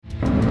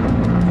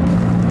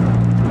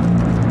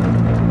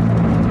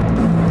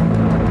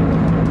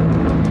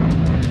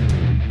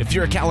If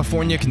you're a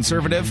California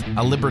conservative,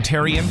 a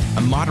libertarian,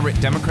 a moderate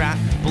Democrat,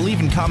 believe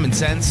in common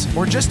sense,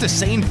 or just a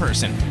sane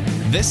person,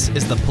 this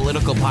is the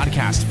political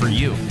podcast for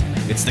you.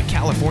 It's the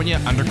California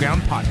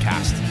Underground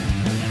Podcast.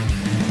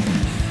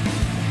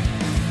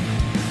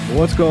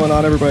 What's going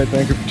on, everybody?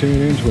 Thank you for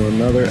tuning in to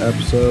another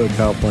episode of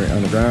California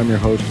Underground. I'm your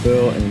host,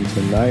 Phil, and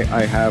tonight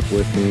I have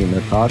with me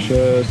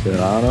Natasha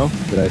Serrano.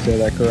 Did I say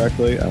that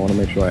correctly? I want to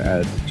make sure I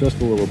add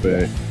just a little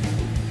bit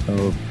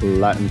of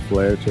Latin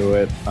flair to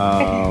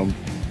it.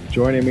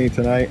 Joining me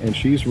tonight, and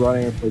she's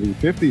running for the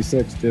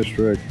 56th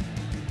District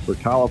for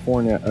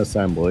California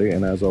Assembly.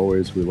 And as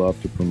always, we love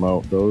to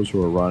promote those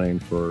who are running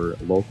for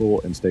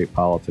local and state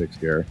politics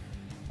here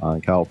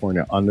on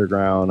California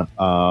Underground.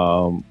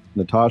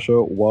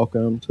 Natasha,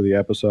 welcome to the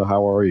episode.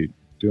 How are you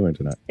doing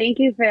tonight? Thank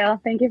you,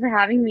 Phil. Thank you for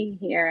having me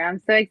here.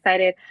 I'm so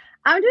excited.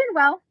 I'm doing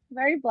well.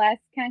 Very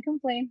blessed. Can't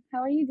complain.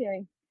 How are you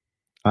doing?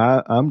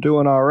 I'm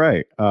doing all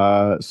right.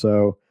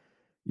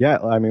 Yeah,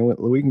 I mean,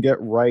 we can get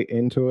right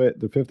into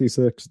it. The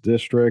 56th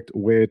District,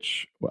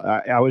 which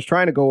I was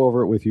trying to go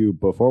over it with you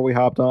before we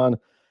hopped on,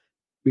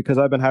 because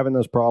I've been having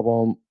this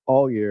problem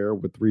all year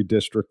with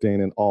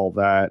redistricting and all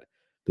that.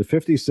 The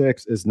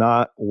 56 is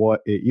not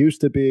what it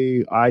used to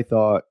be. I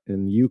thought,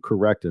 and you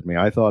corrected me,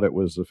 I thought it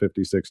was the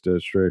 56th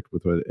District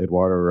with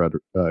Eduardo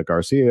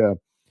Garcia,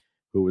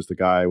 who was the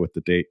guy with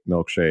the date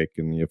milkshake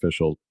and the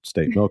official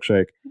state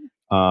milkshake.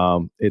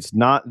 It's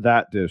not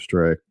that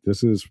district.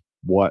 This is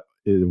what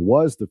it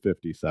was, the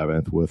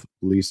 57th with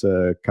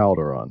Lisa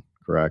Calderon,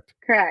 correct?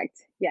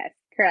 Correct. Yes,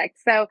 correct.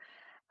 So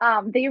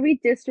they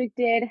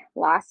redistricted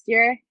last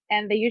year,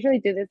 and they usually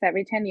do this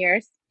every 10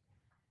 years.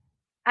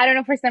 I don't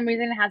know, for some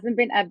reason it hasn't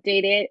been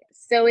updated.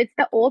 So it's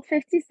the old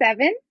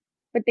 57,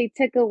 but they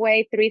took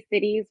away 3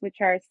 cities, which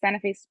are Santa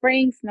Fe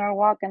Springs,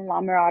 Norwalk, and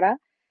La Mirada.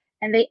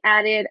 And they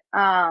added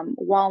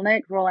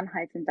Walnut, Rowland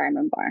Heights, and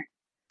Diamond Bar.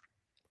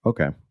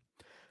 Okay.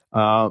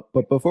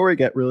 But before we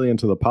get really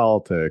into the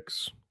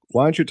politics,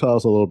 why don't you tell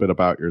us a little bit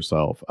about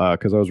yourself?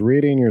 Because I was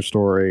reading your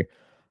story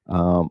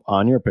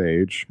on your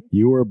page.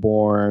 You were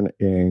born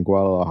in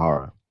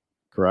Guadalajara,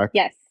 correct?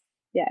 Yes,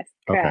 correct.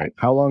 Okay.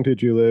 How long did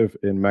you live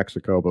in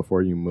Mexico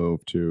before you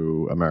moved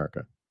to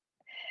America?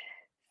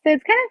 So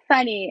it's kind of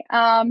funny.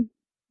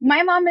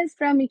 My mom is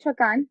from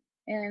Michoacan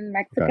in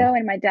Mexico, Okay.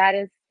 and my dad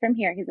is from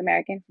here. He's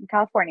American, from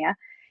California.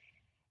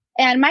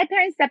 And my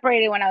parents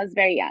separated when I was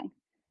very young.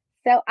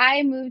 So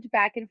I moved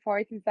back and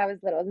forth since I was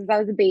little, since I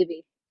was a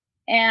baby.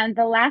 And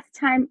the last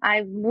time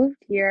I've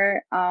moved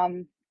here,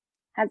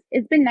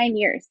 it's been 9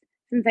 years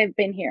since I've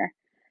been here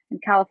in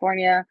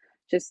California,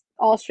 just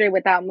all straight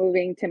without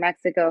moving to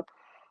Mexico.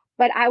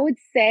 But I would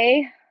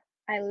say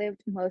I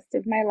lived most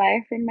of my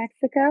life in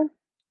Mexico.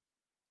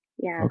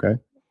 Yeah. Okay.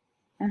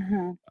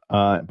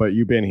 Uh-huh. But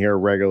you've been here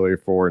regularly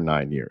for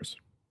 9 years.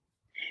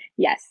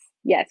 Yes,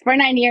 for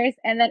 9 years.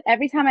 And then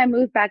every time I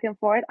moved back and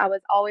forth, I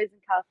was always in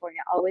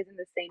California, always in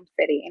the same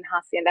city, in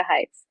Hacienda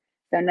Heights.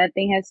 So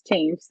nothing has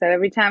changed. So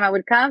every time I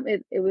would come,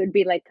 it would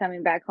be like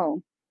coming back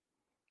home.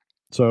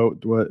 So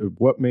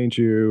what made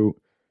you,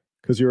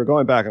 because you were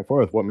going back and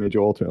forth, what made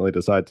you ultimately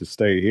decide to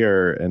stay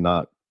here and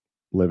not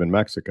live in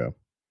Mexico?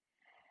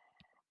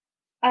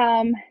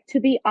 To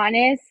be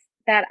honest,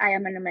 that I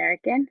am an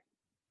American.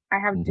 I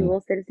have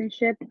dual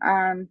citizenship.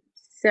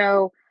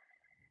 So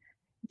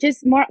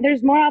just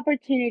there's more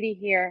opportunity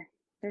here.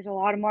 There's a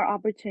lot more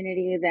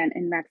opportunity than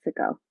in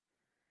Mexico.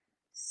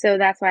 So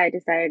that's why I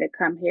decided to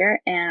come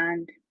here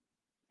and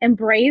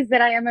embrace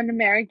that I am an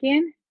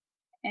American.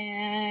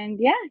 And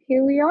yeah,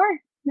 here we are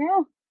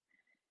now.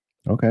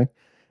 Okay.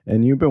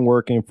 And you've been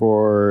working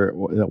for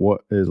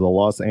what is the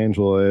Los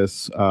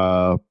Angeles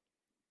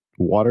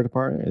Water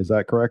Department? Is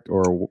that correct?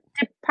 Or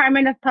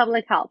Department of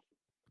Public Health.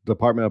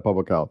 Department of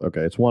Public Health.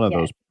 Okay. It's one of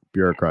those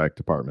bureaucratic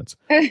departments.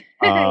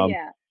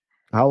 Yeah.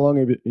 How long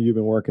have you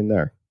been working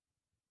there?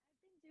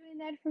 I've been doing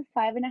that for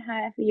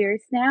 5.5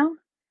 years now.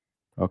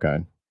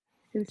 Okay.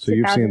 Since So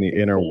you've seen the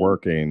inner 2016.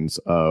 workings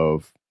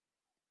of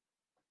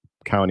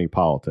county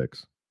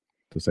politics,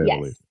 to say the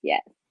least.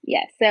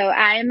 Yes. So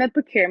I'm a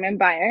procurement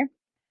buyer.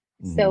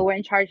 Mhm. So we're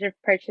in charge of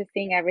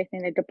purchasing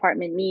everything the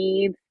department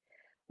needs.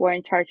 We're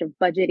in charge of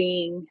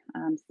budgeting,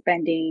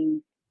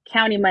 spending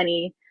county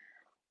money,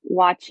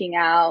 watching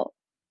out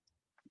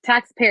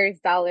taxpayers'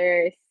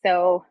 dollars.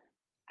 So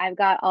I've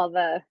got all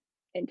the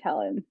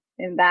intel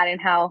in that and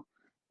how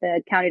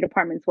the county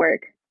departments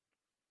work.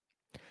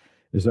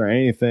 Is there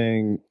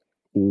anything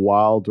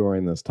while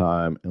during this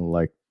time in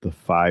like the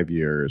 5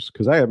 years?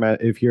 Because I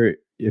imagine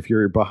if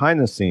you're behind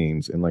the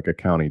scenes in like a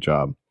county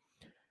job,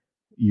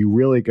 you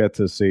really get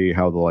to see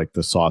how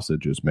the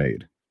sausage is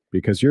made,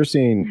 because you're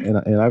seeing,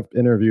 and I've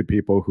interviewed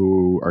people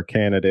who are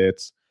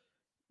candidates.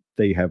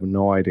 They have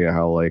no idea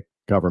how like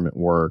government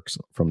works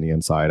from the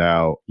inside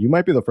out. You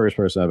might be the first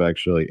person I've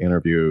actually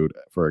interviewed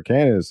for a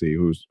candidacy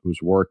who's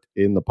worked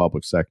in the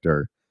public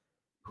sector,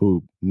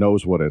 who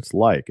knows what it's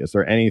like. Is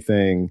there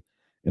anything,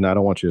 and I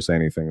don't want you to say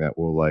anything that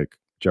will like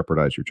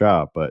jeopardize your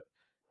job, but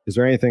is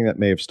there anything that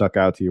may have stuck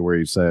out to you where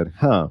you said,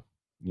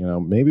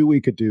 maybe we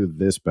could do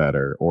this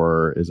better,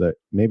 or is it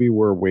maybe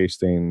we're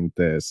wasting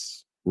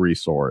this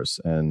resource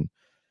and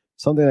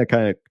something that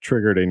kind of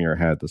triggered in your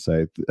head to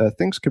say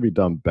things could be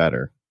done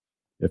better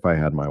if I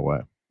had my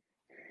way?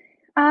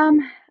 Um,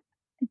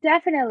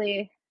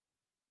 Definitely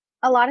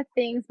a lot of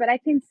things, but I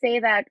can say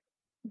that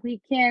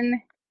we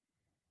can.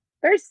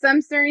 There's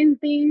some certain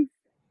things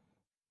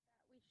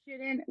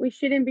we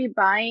shouldn't be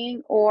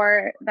buying,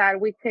 or that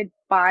we could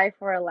buy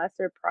for a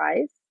lesser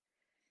price.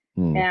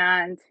 Hmm.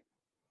 And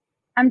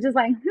I'm just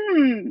like,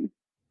 did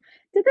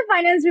the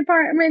finance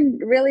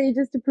department really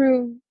just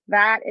approve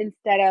that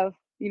instead of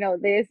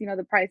this,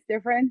 the price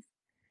difference?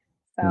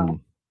 Hmm. So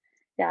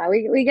yeah,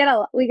 we get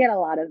a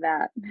lot of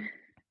that.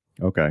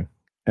 Okay.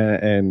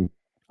 And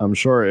I'm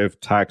sure if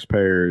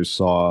taxpayers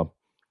saw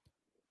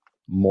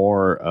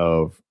more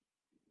of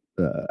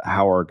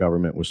how our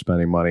government was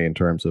spending money in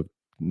terms of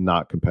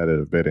not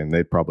competitive bidding,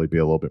 they'd probably be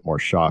a little bit more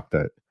shocked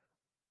at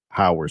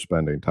how we're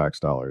spending tax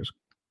dollars.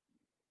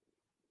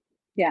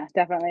 Yeah,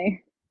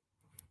 definitely.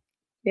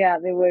 Yeah,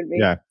 they would be.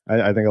 Yeah,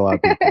 I think a lot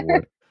of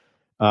people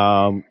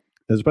would.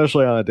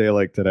 Especially on a day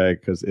like today,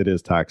 because it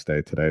is tax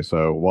day today.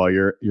 So while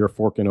you're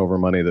forking over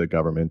money to the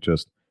government,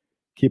 just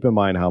keep in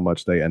mind how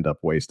much they end up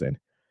wasting.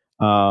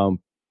 Um,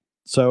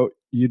 so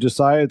you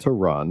decided to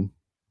run,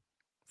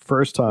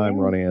 first time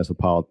Yeah. running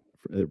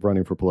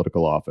running for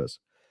political office,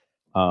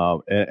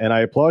 and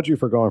I applaud you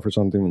for going for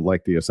something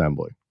like the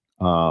assembly.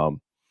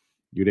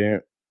 You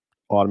didn't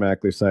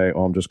automatically say,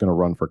 "Oh, I'm just going to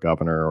run for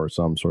governor or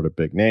some sort of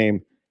big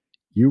name."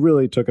 You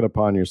really took it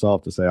upon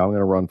yourself to say, "I'm going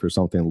to run for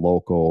something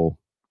local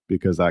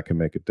because that can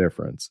make a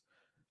difference."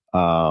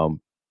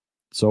 Um,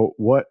 so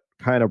what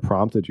kind of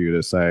prompted you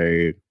to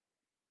say,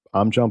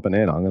 "I'm jumping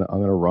in. I'm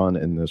gonna run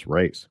in this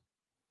race"?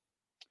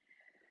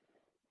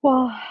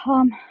 Well,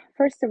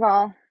 first of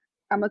all,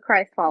 I'm a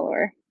Christ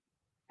follower.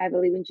 I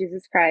believe in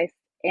Jesus Christ,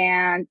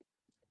 and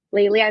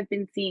lately I've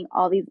been seeing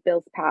all these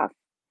bills passed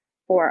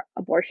for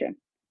abortion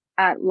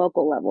at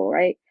local level,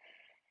 right?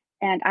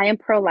 And I am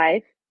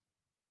pro-life,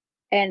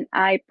 and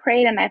I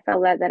prayed and I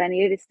felt that I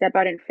needed to step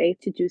out in faith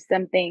to do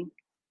something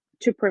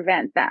to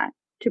prevent that,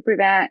 to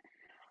prevent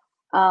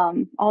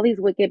all these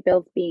wicked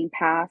bills being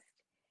passed.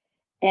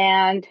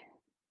 And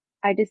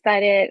I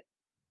decided,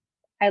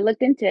 I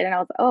looked into it and I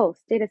was, oh,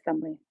 state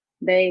assembly.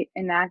 They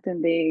enact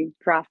and they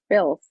draft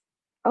bills.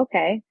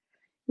 Okay,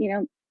 you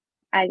know,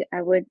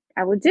 I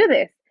would do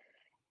this.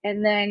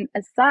 And then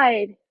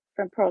aside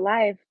from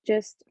pro-life,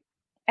 just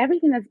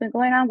everything that's been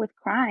going on with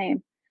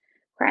crime.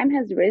 Crime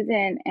has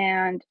risen,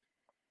 and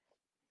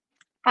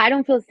I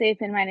don't feel safe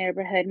in my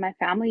neighborhood. My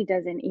family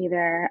doesn't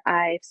either.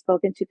 I've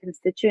spoken to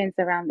constituents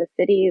around the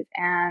cities,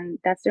 and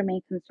that's their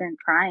main concern,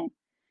 crime.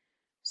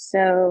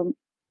 So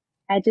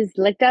I just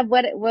looked up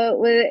what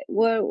were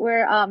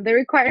the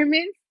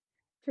requirements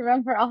to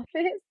run for office.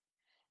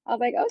 I was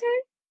like, okay,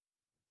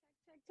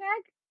 check,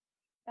 check.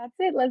 That's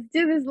it. Let's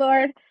do this,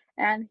 Lord.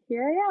 And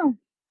here I am.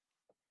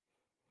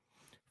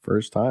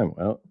 First time.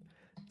 Well,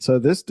 so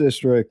this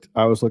district,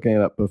 I was looking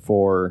it up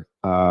before,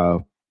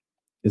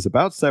 is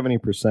about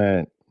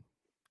 70%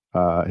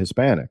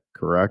 Hispanic,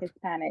 correct?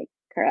 Hispanic,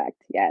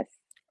 correct? Yes.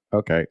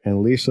 Okay.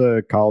 And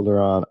Lisa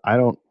Calderon, I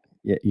don't,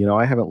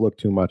 I haven't looked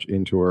too much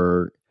into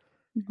her.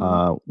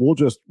 Hmm. We'll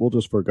just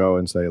forgo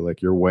and say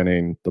like you're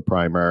winning the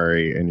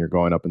primary and you're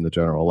going up in the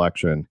general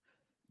election. And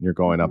you're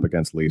going up Hmm.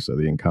 against Lisa,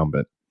 the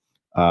incumbent.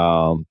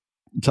 Um,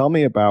 Tell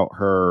me about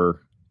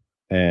her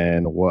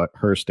and what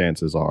her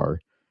stances are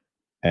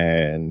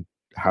and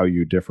how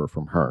you differ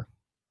from her.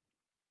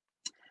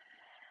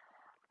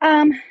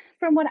 Um,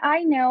 from what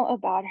I know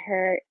about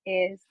her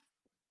is,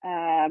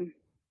 um,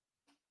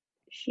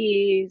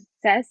 she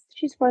says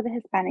she's for the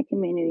Hispanic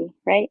community,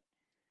 right?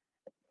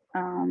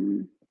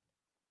 Um,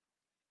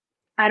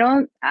 I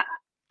don't.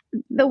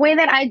 The way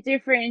that I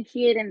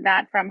differentiate in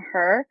that from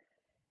her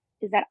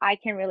is that I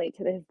can relate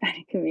to the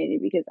Hispanic community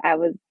because I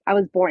was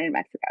born in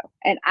Mexico,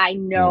 and I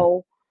Mm,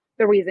 know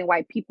the reason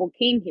why people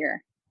came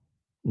here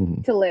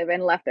mhm. to live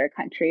and left their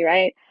country,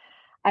 right?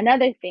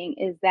 Another thing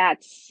is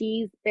that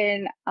she's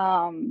been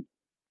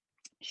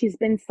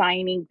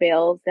signing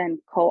bills and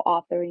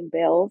co-authoring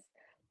bills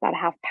that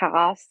have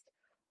passed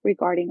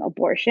regarding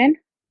abortion.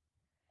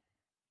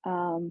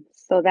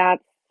 So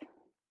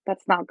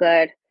that's not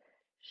good.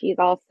 She's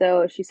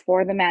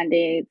for the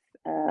mandates,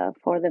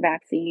 for the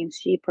vaccines.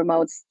 She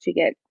promotes to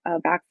get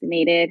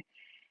vaccinated,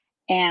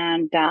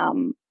 and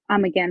I'm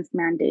against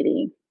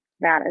mandating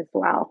that as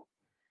well.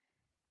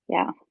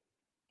 Yeah.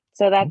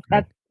 So that's Okay.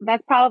 that's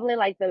that's probably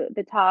like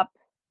the top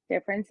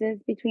differences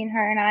between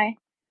her and I.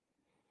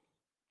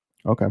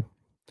 Okay.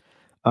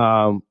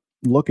 Um,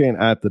 Looking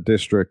at the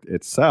district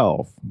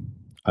itself,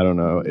 I don't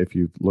know Mhm. if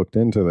you've looked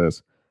into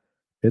this.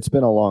 It's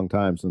been a long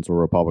time since a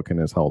Republican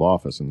has held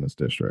office in this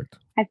district.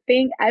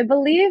 I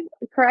believe,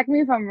 correct me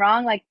if I'm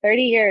wrong, like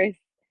 30 years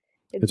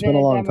it's It's been been a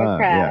a long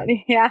time. Yeah. Democrat.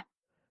 Yeah.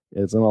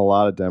 It's in a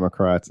lot of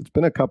Democrats. It's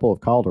been a couple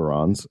of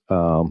Calderons.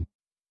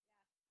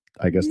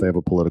 I guess Hmm. they have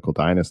a political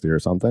dynasty or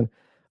something.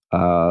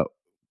 Uh,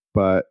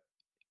 but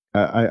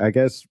I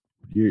guess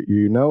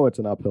you know it's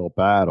an uphill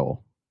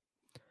battle.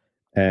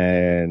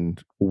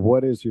 And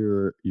what is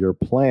your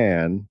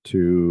plan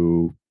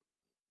to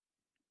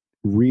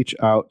reach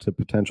out to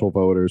potential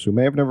voters who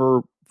may have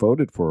never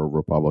voted for a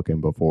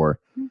Republican before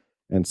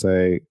and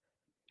say,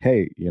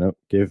 hey,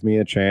 give me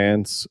a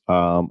chance.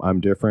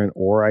 I'm different,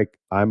 or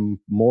I'm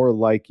more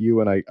like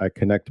you and I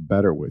connect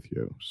better with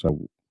you.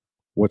 So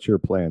what's your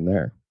plan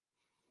there?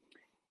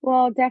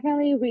 Well,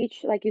 definitely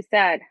reach, like you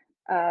said,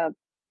 uh,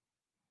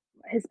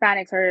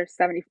 Hispanics are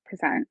 70%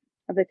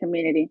 of the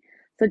community.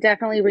 So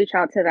definitely reach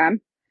out to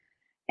them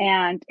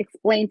and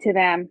explain to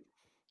them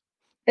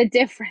the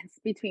difference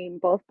between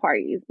both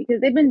parties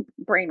because they've been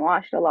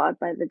brainwashed a lot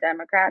by the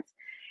Democrats.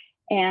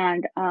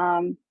 And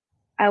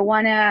I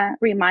want to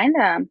remind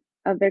them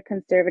of their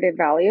conservative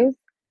values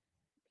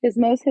because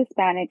most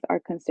Hispanics are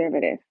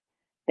conservative.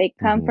 They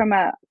come Hmm. from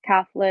a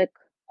Catholic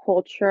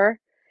culture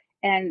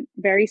and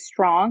very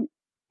strong.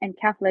 And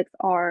Catholics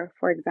are,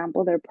 for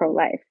example, they're pro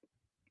life.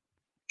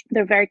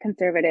 They're very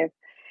conservative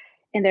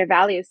in their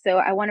values. So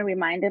I want to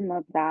remind them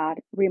of that,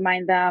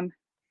 remind them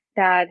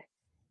that,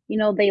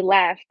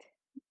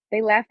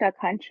 they left a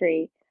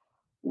country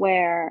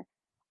where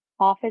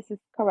office is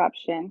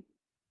corruption,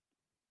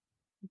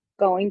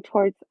 going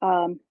towards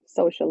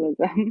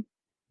socialism.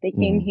 They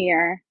came Hmm.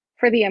 here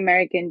for the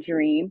American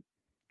dream,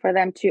 for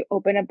them to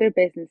open up their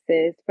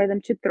businesses, for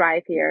them to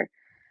thrive here.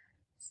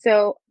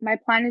 So my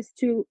plan is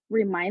to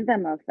remind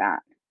them of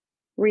that.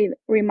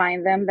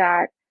 Remind them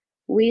that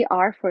we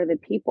are for the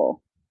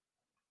people.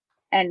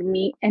 And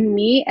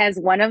me as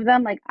one of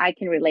them, like I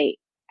can relate.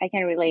 I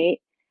can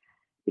relate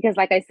because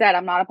like I said,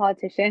 I'm not a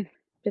politician,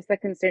 just a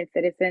concerned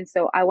citizen.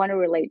 So I want to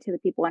relate to the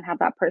people and have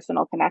that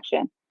personal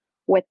connection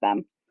with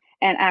them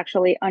and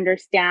actually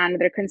understand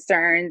their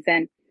concerns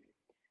and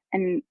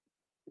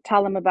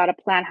tell them about a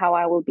plan how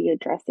I will be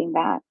addressing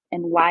that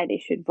and why they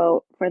should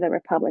vote for the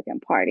Republican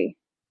Party.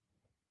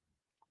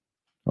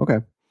 Okay.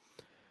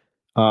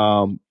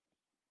 Um,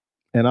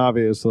 and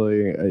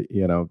obviously,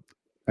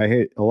 I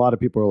hate a lot of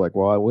people are like,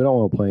 well, we don't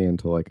want to play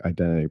into like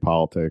identity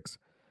politics.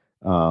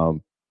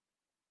 Um,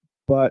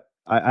 but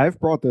I've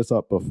brought this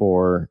up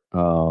before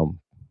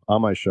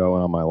on my show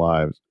and on my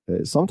lives.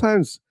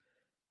 Sometimes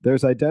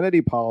there's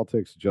identity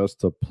politics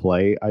just to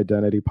play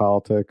identity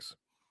politics,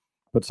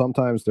 but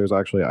sometimes there's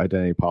actually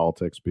identity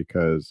politics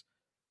because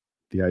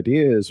the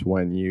idea is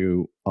when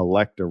you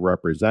elect a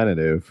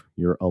representative,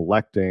 you're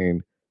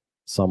electing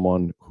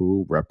someone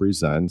who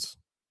represents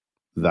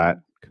that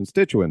Mhm.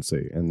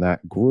 constituency and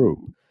that group.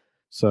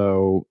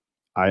 So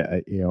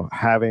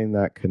having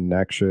that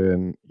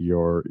connection,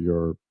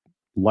 your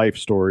life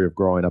story of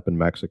growing up in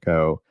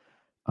Mexico,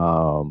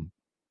 um,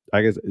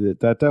 I guess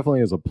that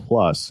definitely is a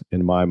plus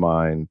in my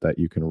mind that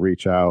you can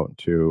reach out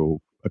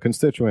to a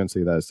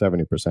constituency that is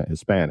 70%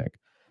 Hispanic,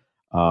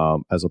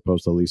 as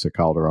opposed to Lisa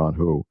Calderon,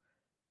 who,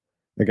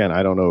 again,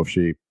 I don't know if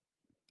she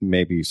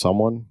maybe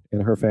someone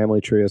in her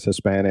family tree is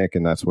Hispanic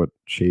and that's what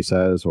she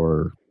says,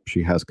 or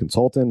she has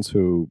consultants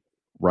who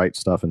write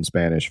stuff in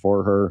Spanish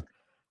for her.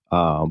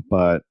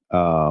 But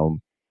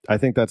I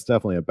think that's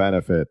definitely a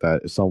benefit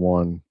that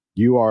someone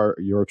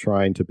you're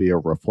trying to be a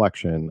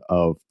reflection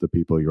of the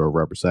people you're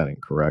representing,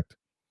 correct?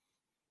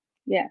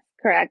 Yes,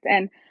 correct.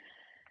 And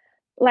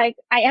like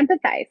I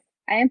empathize.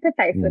 I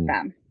empathize with Mm,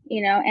 them,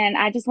 and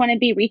I just want to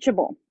be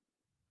reachable.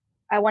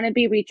 I want to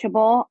be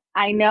reachable.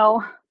 I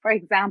know, for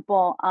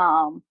example,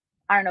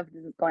 I don't know if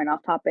this is going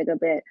off topic a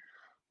bit,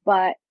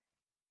 but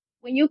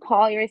when you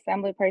call your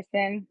assembly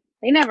person,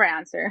 they never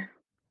answer.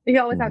 You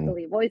always have to mhm,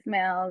 leave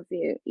voicemails,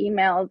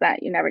 emails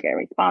that you never get a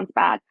response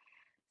back.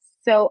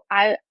 So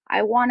I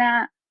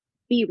wanna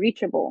be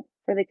reachable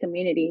for the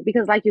community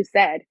because like you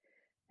said,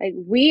 like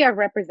we are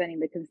representing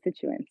the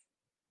constituents.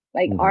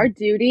 Like our mhm,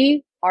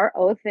 duty, our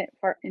oath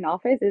in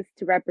office is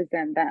to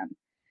represent them.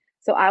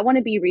 So I want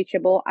to be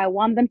reachable. I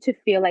want them to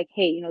feel like,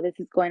 hey, this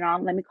is going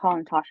on. Let me call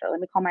Natasha. Let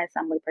me call my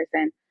assembly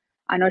person.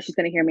 I know she's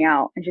going to hear me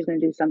out and she's going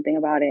to do something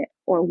about it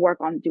or work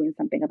on doing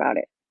something about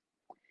it.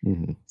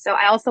 mhm, So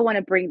I also want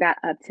to bring that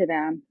up to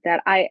them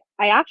that I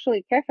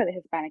actually care for the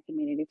Hispanic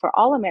community, for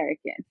all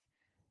Americans,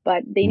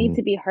 but they need mhm,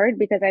 to be heard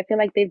because I feel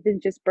like they've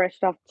been just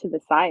brushed off to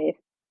the side.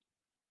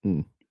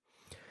 mm.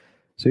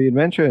 So you'd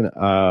mentioned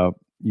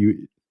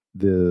you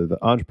the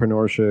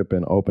entrepreneurship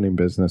and opening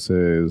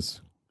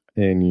businesses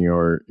in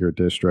your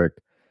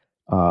district.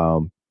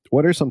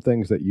 What are some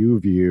things that you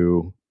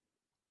view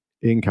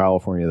in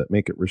California that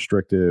make it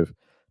restrictive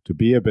to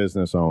be a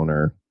business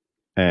owner?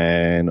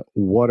 And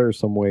what are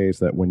some ways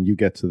that when you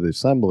get to the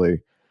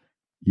assembly,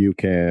 you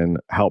can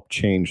help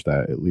change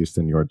that, at least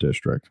in your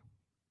district?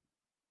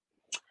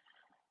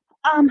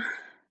 Um,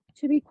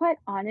 to be quite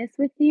honest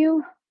with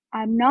you,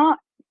 I'm not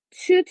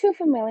too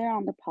familiar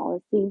on the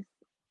policies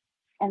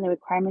and the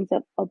requirements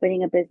of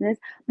opening a business.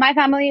 My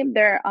family,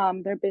 they're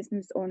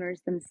business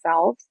owners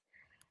themselves,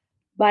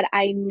 but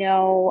I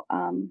know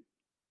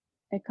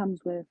it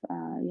comes with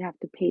you have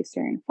to pay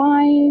certain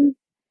fines.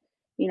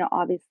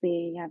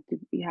 Obviously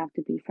you have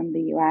to be from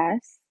the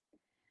U.S.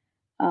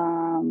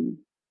 Um,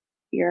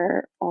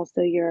 your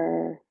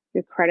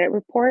credit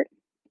report,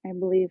 I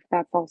believe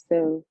that's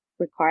also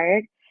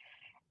required.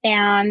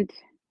 And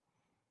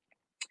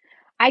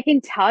I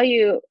can tell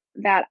you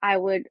that I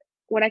would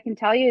what I can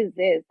tell you is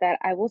this, that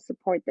I will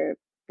support their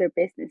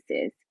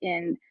businesses.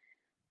 And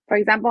for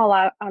example,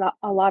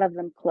 a lot of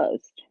them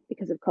closed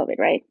because of COVID,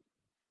 right?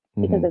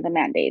 Because Hmm. of the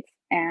mandates,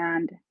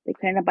 and they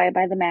couldn't abide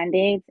by the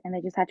mandates, and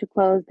they just had to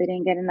close. They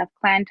didn't get enough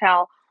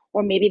clientele,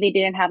 or maybe they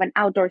didn't have an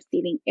outdoor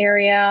seating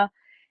area,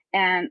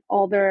 and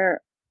all their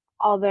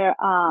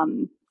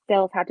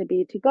sales had to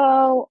be to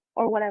go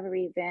or whatever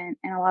reason,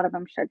 and a lot of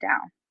them shut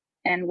down.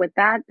 And with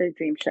that, their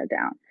dream shut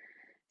down.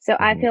 So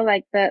I Hmm. feel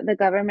like the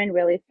government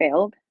really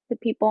failed the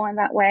people in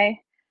that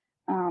way,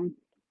 um,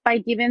 by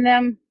giving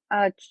them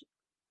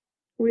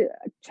re-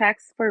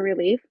 checks for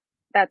relief.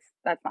 That's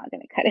not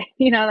going to cut it.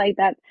 Like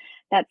that.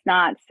 That's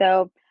not.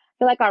 So I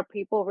feel like our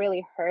people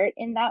really hurt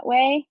in that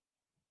way,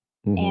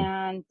 Hmm.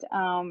 and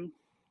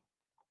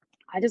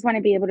I just want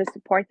to be able to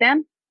support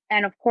them.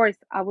 And of course,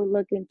 I would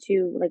look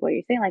into like what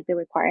you're saying, like the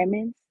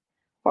requirements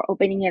for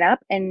opening it up,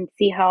 and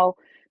see how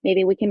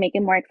maybe we can make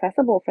it more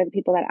accessible for the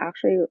people that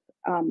actually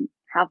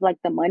have like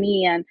the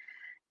money and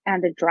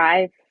the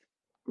drive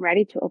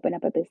ready to open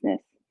up a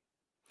business.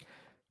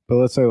 But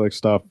let's say like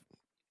stuff,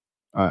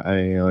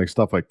 like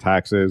stuff like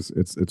taxes.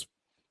 It's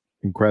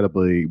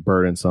incredibly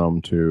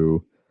burdensome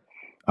to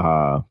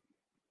uh,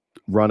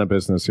 run a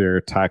business here.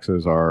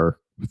 Taxes are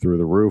through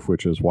the roof,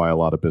 which is why a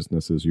lot of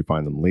businesses you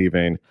find them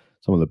leaving.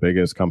 Some of the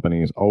biggest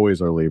companies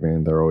always are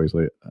leaving. They're always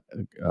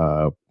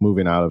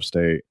moving out of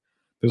state.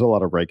 There's a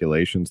lot of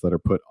regulations that are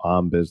put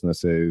on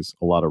businesses,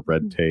 a lot of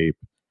red tape,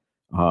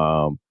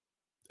 um,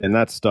 and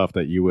that's stuff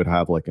that you would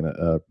have like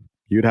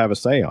you'd have a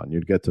say on.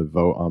 You'd get to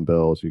vote on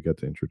bills. You get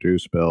to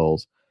introduce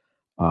bills.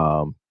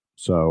 Um,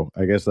 so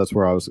I guess that's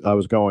where I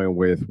was going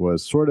with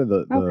was sort of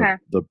Okay.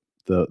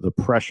 the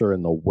pressure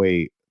and the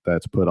weight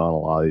that's put on a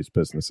lot of these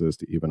businesses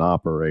to even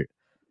operate.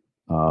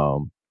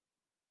 Um,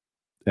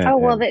 and Oh,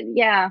 well, and that,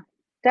 yeah,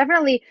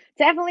 definitely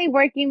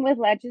working with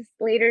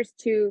legislators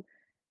to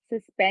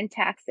suspend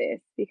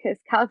taxes, because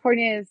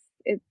California is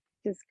it's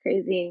just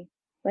crazy,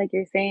 like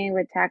you're saying,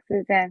 with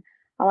taxes, and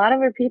a lot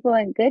of our people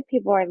and good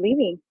people are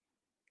leaving.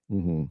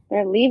 mhm,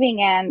 They're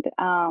leaving, and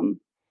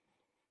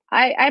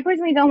I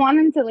personally don't want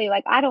them to leave.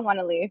 Like, I don't want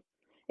to leave.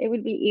 It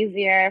would be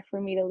easier for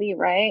me to leave,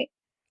 right?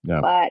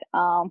 yeah.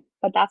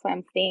 But that's why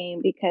I'm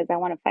staying, because I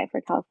want to fight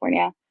for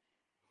California.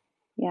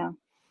 Yeah.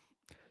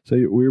 So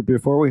we were,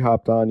 before we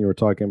hopped on, you were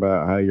talking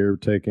about how you're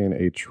taking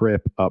a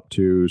trip up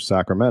to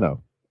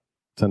Sacramento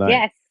tonight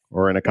Yes.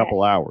 or in a Yes.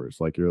 couple hours.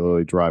 Like you're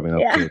literally driving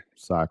up Yeah. to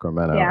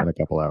Sacramento Yeah. in a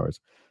couple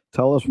hours.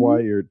 Tell us Mhm. why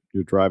you're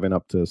driving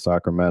up to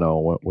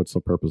Sacramento. What's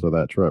the purpose of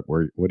that trip?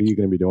 What are you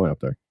going to be doing up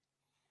there?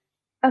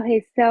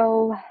 Okay,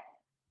 so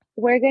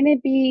we're gonna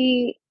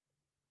be,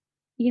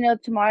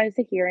 tomorrow is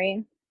a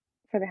hearing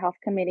for the health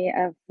committee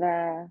of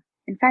the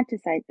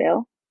infanticide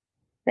bill,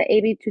 the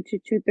AB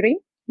 2223,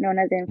 known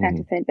as the Hmm.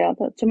 infanticide bill.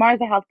 So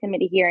tomorrow's a health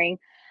committee hearing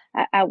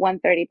at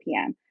 1:30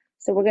 p.m.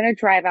 So we're gonna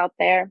drive out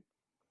there.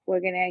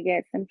 We're gonna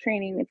get some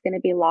training. It's gonna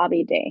be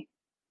lobby day.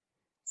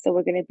 So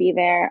we're gonna be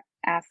there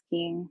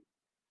asking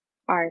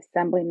our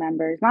assembly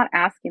members, not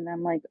asking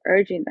them, like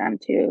urging them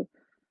to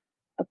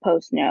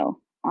oppose no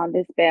on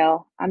this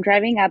bill. I'm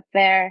driving up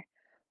there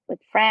with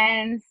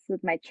friends,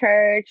 with my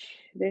church.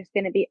 There's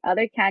going to be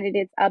other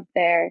candidates up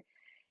there.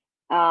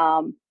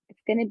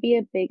 It's going to be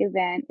a big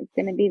event. It's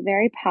going to be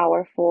very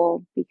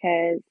powerful,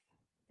 because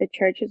the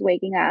church is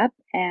waking up,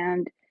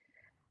 and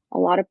a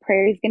lot of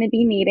prayer is going to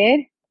be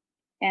needed.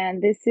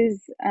 And this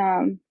is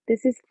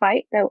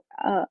fight that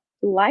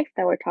life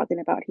that we're talking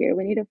about here.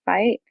 We need to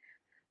fight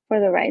for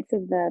the rights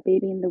of the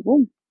baby in the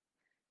womb.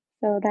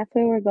 So that's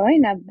where we're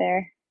going up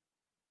there.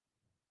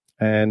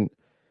 And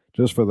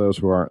just for those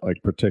who aren't like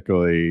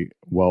particularly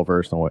well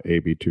versed on what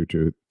AB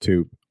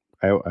 222,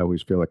 I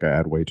always feel like I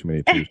add way too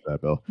many twos to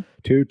that bill.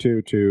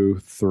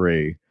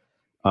 2223.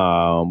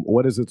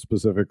 What does it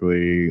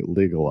specifically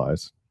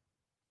legalize?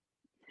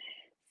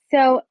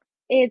 So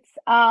it's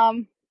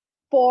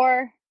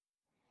for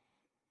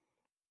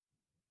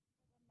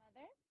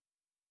mother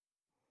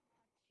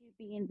to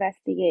be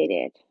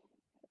investigated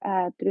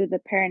through the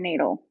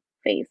perinatal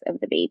phase of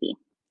the baby.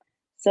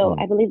 So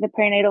Hmm. I believe the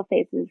perinatal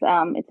phase is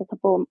it's a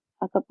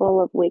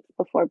couple of weeks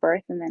before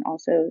birth, and then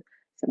also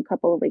some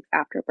couple of weeks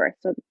after birth.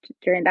 So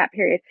during that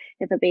period,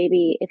 if a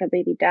baby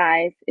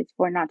dies, it's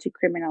for not to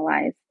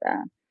criminalize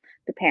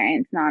the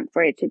parents, not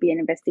for it to be an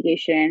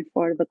investigation,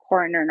 for the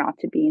coroner not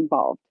to be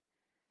involved.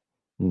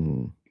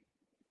 Hmm.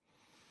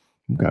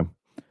 Okay.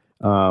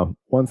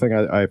 One thing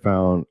I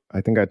found,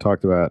 I think I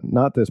talked about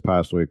not this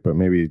past week, but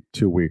maybe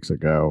 2 weeks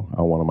ago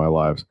on one of my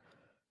lives,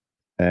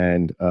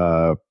 and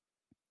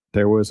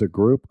there was a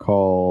group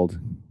called,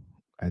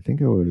 I think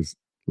it was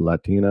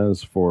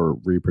Latinas for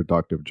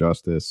Reproductive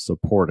Justice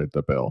supported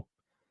the bill,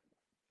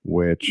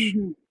 which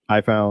Mm-hmm.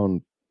 I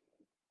found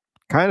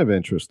kind of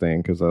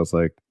interesting because I was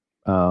like,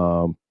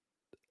 um,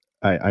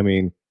 I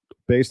mean,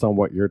 based on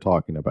what you're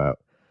talking about,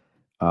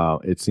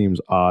 it seems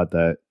odd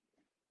that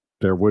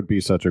there would be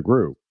such a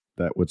group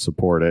that would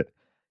support it.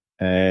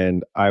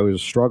 And I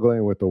was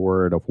struggling with the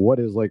word of what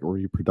is like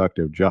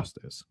reproductive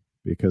justice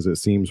because it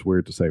seems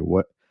weird to say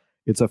what.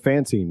 it's a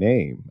fancy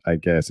name, I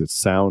guess. It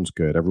sounds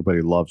good.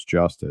 Everybody loves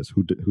justice.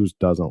 Who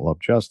doesn't love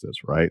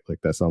justice, right?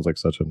 Like that sounds like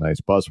such a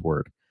nice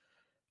buzzword.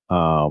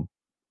 Um,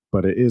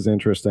 but it is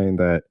interesting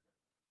that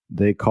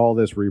they call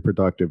this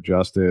reproductive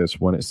justice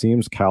when it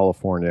seems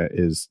California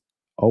is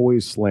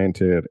always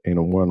slanted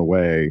in one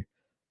way,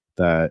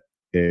 that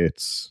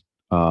it's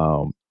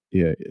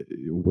yeah,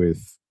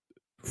 with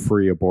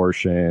free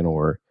abortion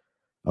or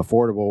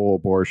affordable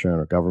abortion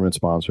or government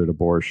sponsored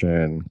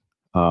abortion.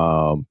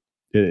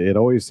 It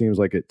always seems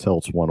like it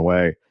tilts one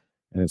way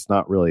and it's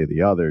not really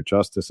the other.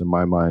 Justice in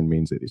my mind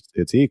means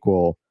it's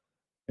equal,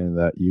 and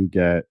that you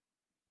get,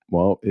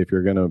 well, if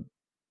you're going to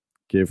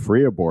give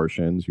free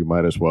abortions, you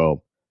might as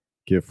well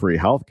give free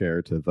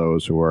healthcare to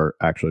those who are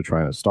actually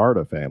trying to start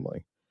a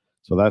family.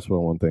 So that's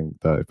one thing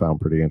that I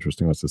found pretty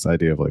interesting, was this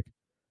idea of like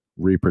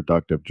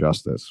reproductive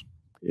justice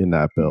in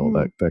that bill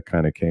that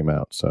kind of came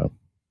out. So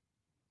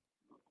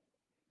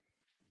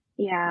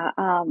Yeah,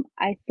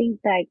 I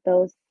think that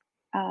those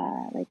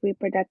like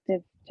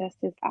reproductive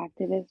justice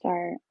activists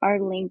are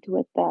linked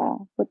with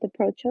the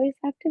pro-choice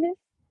activists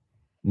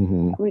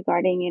mhm.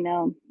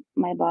 regarding,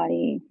 my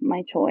body,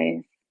 my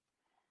choice.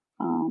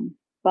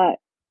 But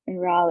in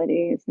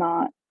reality, it's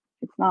not,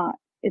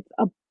 it's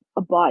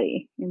a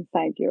body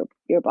inside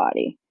your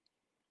body.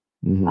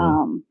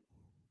 Mhm.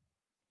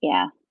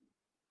 Yeah,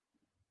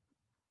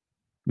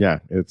 Yeah,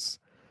 it's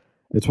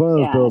one of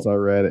those yeah. bills I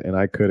read and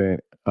I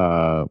couldn't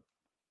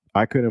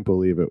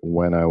believe it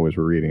when I was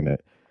reading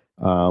it.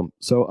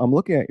 So I'm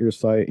looking at your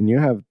site and you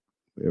have,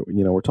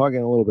 we're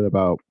talking a little bit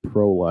about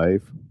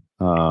pro-life,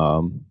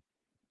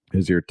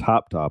 is your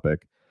top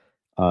topic.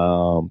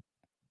 And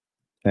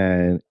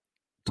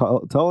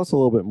tell us a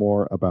little bit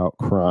more about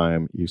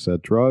crime. You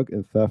said drug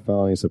and theft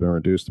felonies have been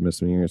reduced to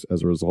misdemeanors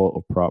as a result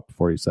of Prop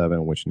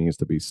 47, which needs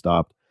to be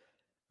stopped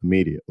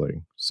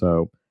immediately.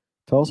 So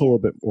tell us a little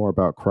bit more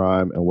about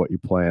crime and what you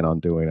plan on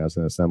doing as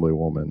an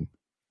assemblywoman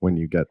when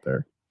you get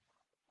there.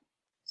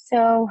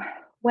 So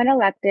when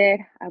elected,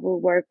 I will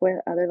work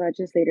with other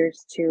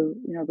legislators to,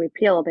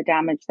 repeal the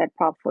damage that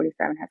Prop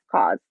 47 has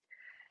caused.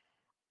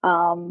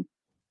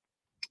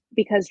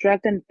 Because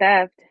drug and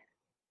theft,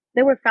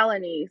 they were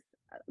felonies.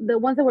 The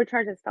ones that were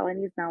charged as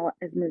felonies now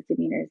as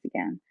misdemeanors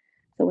again.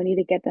 So we need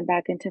to get them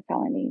back into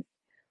felonies.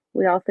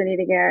 We also need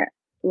to get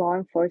law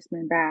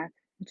enforcement back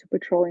into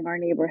patrolling our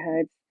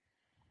neighborhoods.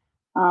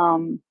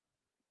 I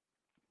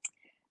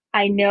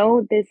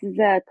know this is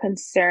a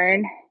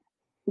concern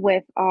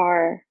with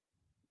our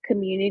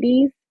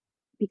communities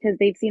because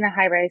they've seen a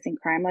high rise in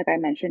crime, like I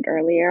mentioned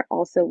earlier.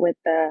 Also with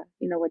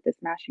with the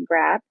smash and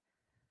grab,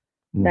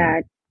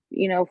 that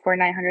for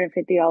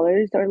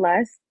 $950 or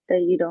less,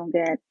 that you don't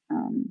get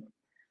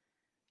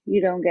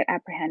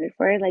apprehended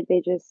for it. Like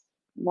they just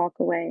walk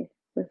away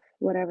with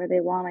whatever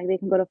they want. Like they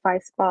can go to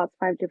five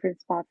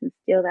different spots and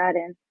steal that,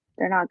 and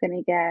they're not going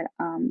to get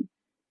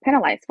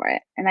penalized for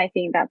it. And I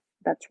think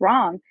that's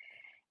wrong.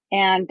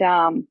 And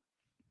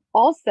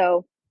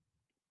also,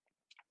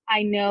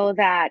 I know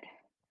that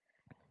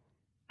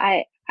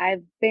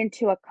I've been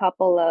to a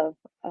couple of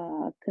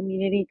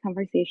community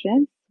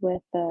conversations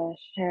with the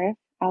sheriff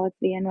Alex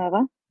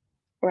Villanueva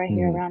right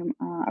here around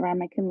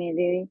my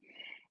community,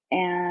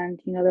 and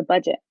the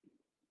budget,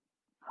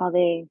 how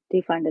they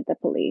defunded the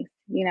police.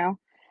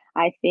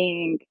 I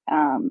think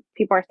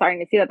people are starting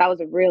to see that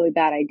was a really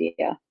bad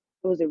idea.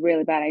 It was a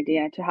really bad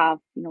idea to have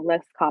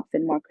less cops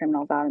and more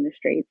criminals out in the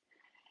streets.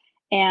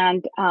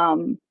 And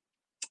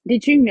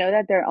did you know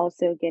that they're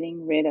also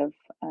getting rid of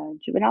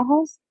juvenile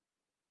halls?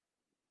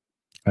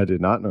 I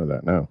did not know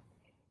that. No.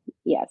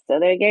 Yes, so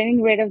they're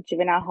getting rid of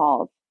juvenile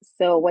halls.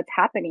 So what's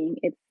happening?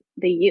 It's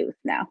the youth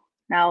now.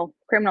 Now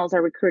criminals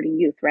are recruiting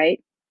youth,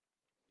 right?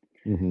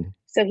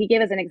 So he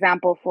gave us an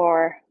example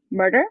for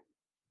murder.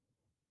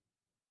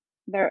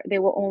 They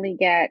will only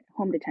get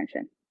home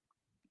detention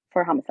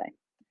for homicide.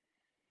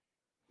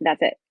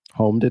 That's it.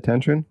 Home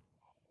detention?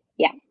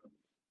 Yeah.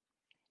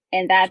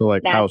 And that's so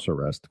like house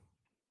arrest.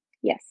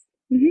 Yes.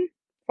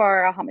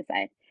 For a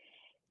homicide.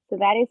 So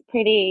that is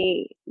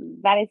pretty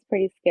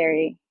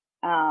scary.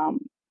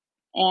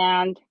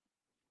 And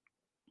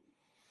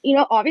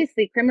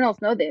obviously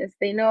criminals know this.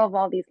 They know of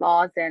all these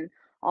laws and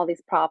all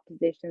these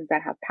propositions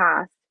that have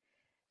passed.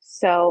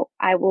 So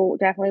I will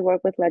definitely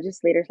work with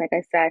legislators, like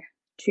I said,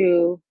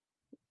 to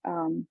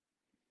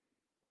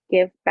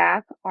give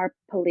back our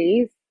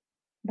police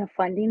the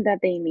funding that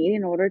they need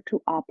in order to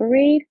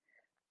operate,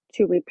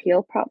 to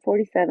repeal Prop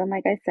 47.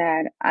 Like I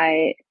said,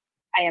 I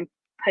am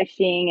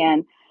pushing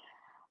and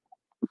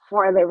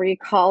for the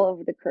recall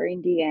of the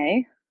current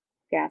DA,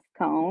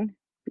 Gascon,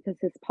 because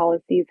his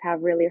policies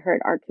have really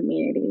hurt our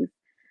communities.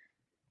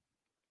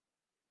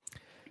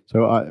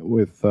 So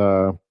with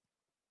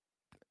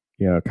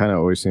kind of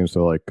always seems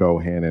to like go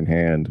hand in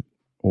hand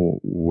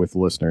with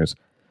listeners.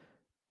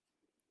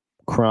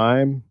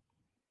 Crime,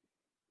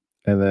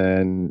 and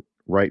then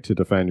right to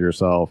defend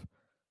yourself,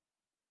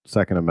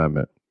 Second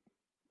Amendment.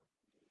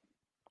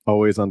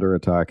 Always under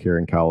attack here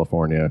in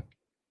California.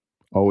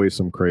 Always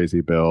some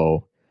crazy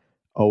bill.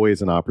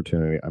 always an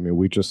opportunity. I mean,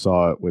 we just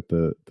saw it with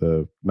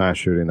the mass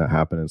shooting that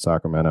happened in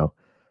Sacramento.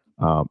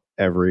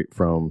 Every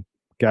from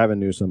Gavin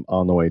Newsom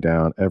on the way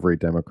down, every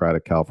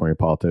Democratic California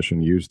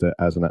politician used it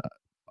as an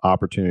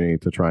opportunity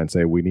to try and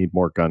say we need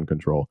more gun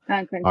control.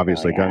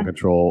 Obviously, gun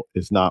control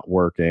is not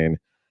working.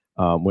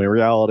 When in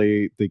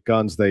reality, the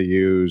guns they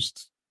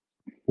used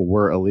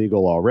were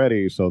illegal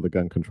already, so the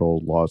gun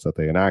control laws that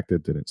they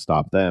enacted didn't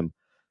stop them.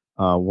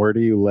 Where do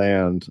you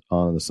land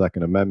on the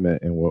Second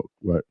Amendment, and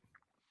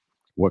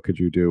what could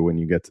you do when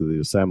you get to the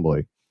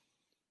assembly?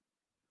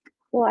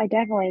 Well, I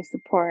definitely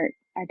support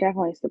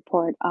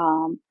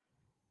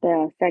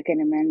the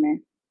Second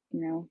Amendment,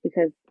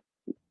 because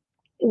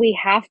we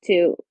have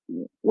to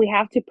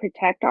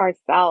protect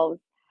ourselves.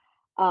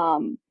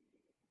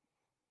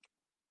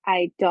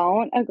 I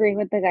don't agree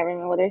with the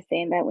government when they're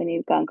saying that we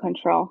need gun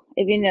control.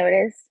 If you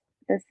notice,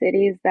 the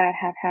cities that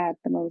have had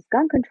the most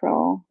gun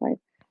control, like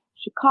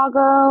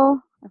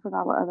Chicago, I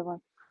forgot what other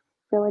one,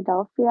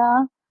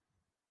 Philadelphia,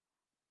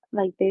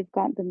 like they've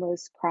got the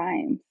most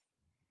crimes.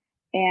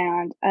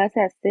 And us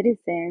as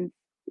citizens,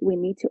 we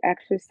need to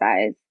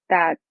exercise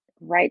that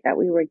right that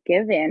we were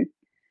given.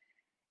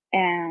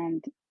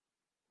 And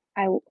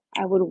I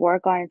would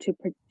work on it to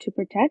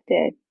protect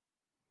it.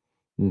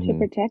 To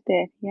protect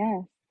it,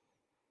 yes.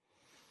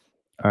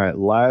 All right,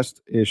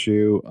 last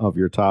issue of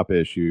your top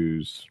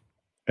issues,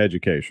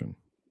 education.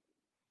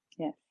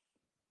 Yes,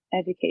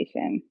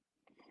 education.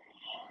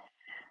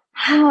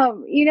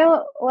 You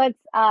know what's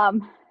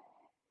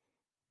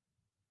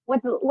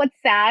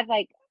sad,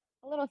 like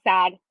a little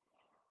sad,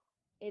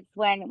 it's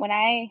when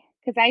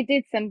because I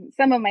did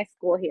some of my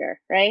school here,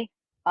 right?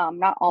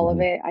 Not all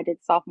of it. I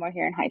did sophomore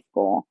here in high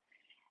school,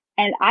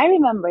 and I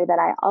remember that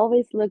I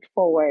always looked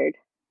forward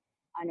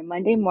on a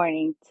Monday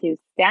morning to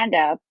stand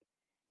up,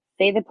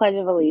 say the Pledge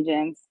of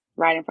Allegiance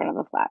right in front of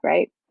the flag,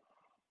 right?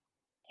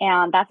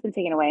 And that's been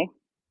taken away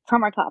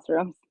from our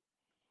classrooms.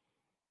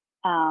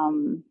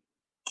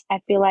 I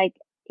feel like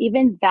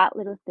even that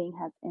little thing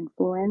has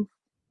influenced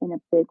in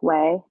a big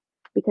way,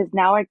 because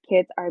now our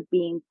kids are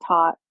being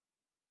taught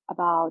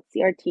about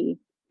CRT,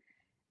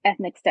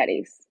 ethnic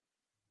studies,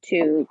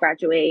 to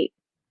graduate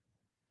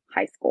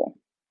high school,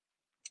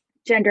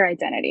 gender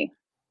identity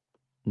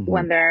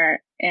when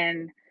they're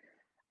in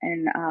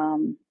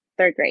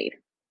third grade,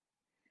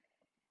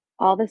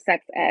 all the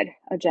sex ed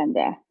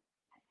agenda.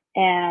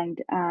 And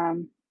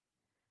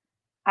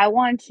I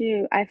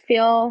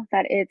feel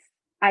that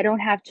I don't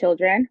have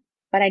children,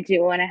 but I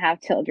do want to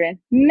have children,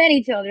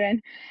 many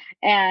children.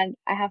 And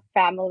I have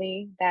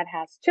family that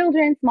has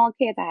children, small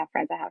kids. I have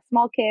friends that have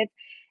small kids.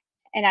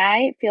 And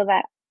I feel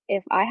that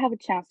if I have a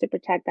chance to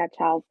protect that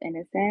child's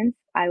innocence,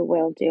 I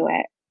will do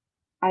it.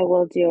 I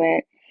will do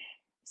it.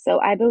 So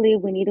I believe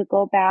we need to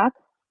go back.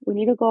 We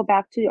need to go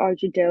back to our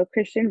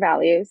Judeo-Christian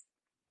values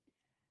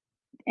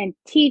and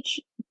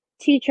teach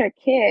our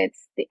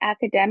kids the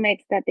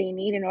academics that they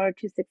need in order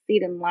to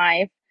succeed in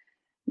life,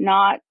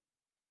 not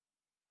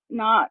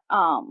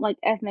like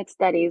ethnic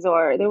studies.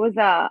 Or I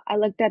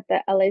looked at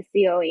the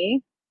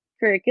LACOE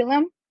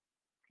curriculum,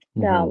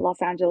 the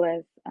Los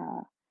Angeles,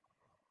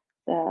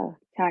 the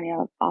county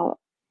of,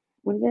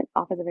 what is it?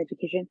 Office of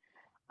Education.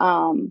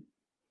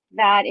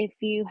 That if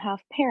you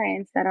have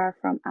parents that are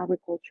from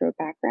agricultural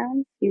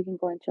backgrounds, you can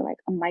go into like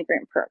a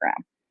migrant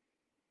program.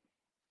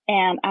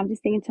 And I'm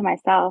just thinking to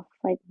myself,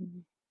 like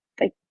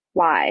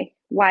why?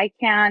 Why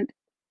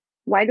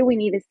do we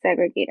need to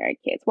segregate our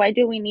kids? Why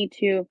do we need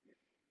to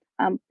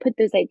put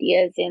those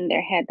ideas in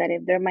their head that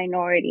if they're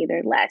minority,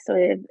 they're less,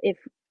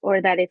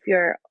 or that if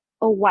you're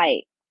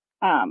white,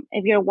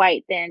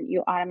 then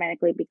you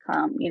automatically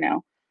become,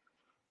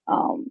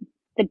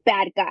 the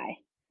bad guy,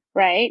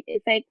 right?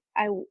 It's like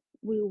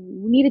we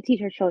need to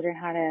teach our children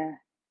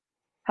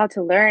how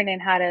to learn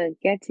and how to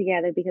get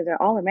together, because they're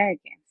all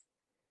Americans.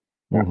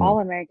 They're all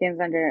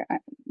Americans under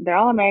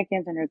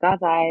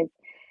God's eyes,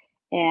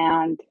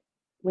 and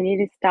we need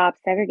to stop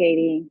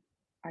segregating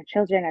our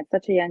children at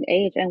such a young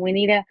age, and we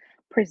need to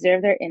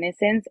preserve their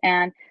innocence.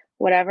 And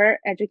whatever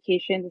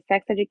education, the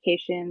sex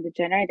education, the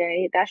gender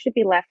identity, that should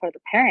be left for the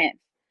parents.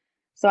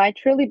 So I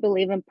truly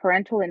believe in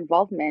parental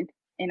involvement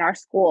in our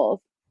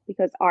schools,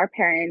 because our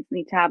parents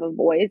need to have a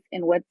voice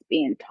in what's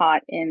being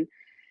taught in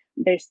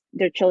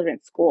their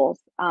children's schools.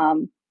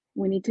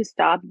 We need to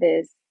stop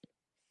this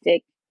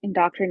sick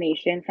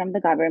indoctrination from the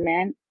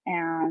government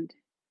and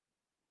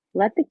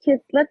let the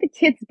kids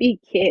be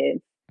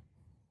kids.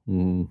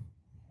 Do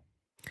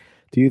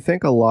you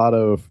think a lot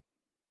of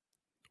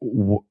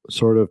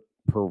sort of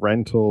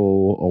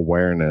parental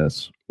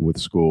awareness with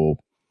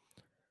school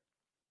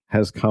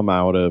has come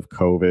out of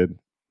COVID?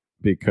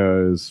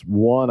 Because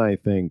one, I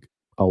think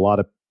a lot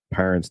of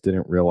parents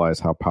didn't realize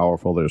how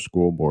powerful their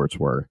school boards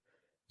were,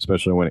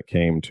 especially when it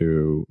came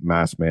to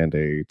mask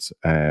mandates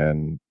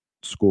and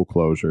school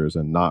closures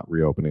and not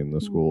reopening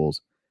the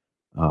schools.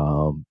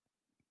 But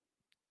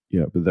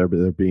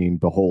they're being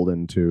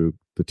beholden to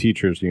the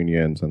teachers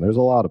unions, and there's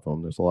a lot of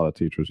them. There's a lot of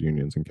teachers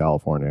unions in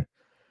California.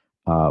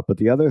 But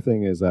the other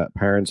thing is that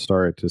parents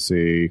started to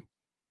see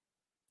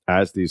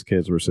as these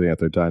kids were sitting at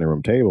their dining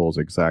room tables,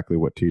 exactly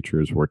what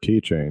teachers were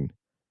teaching.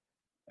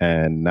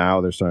 And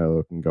now they're starting to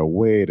look and go,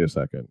 wait a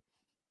second,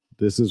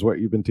 this is what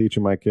you've been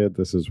teaching my kid.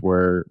 This is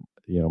where,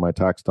 my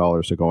tax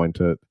dollars are going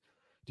to.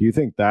 Do you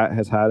think that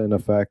has had an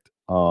effect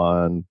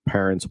on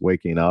parents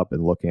waking up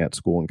and looking at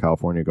school in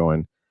California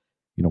going,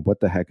 what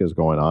the heck is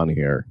going on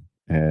here?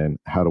 And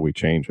how do we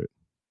change it?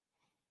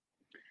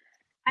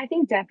 I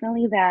think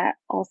definitely that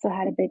also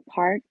had a big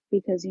part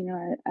because,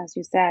 as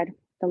you said,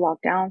 the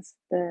lockdowns,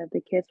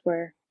 the kids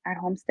were at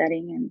home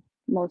studying, and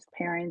most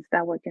parents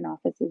that work in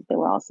offices, they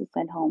were also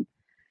sent home.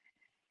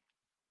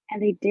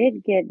 And they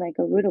did get like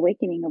a rude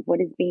awakening of what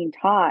is being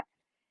taught.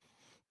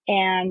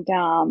 And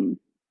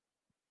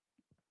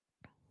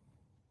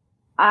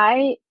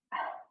I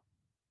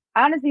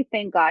honestly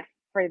thank God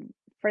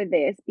for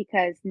this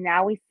because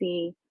now we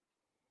see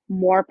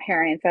more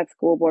parents at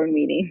school board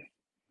meetings.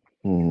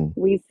 Mm-hmm.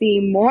 We see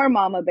more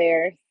mama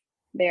bears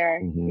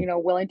there, Mm-hmm.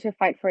 willing to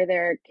fight for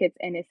their kids'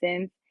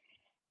 innocence.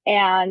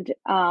 And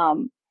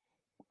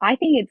I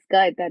think it's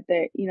good that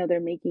they're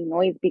making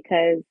noise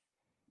because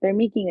they're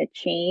making a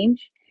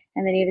change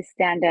and they need to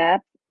stand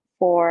up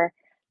for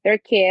their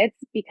kids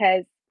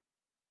because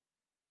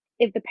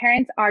if the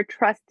parents are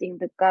trusting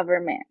the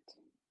government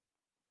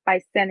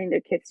by sending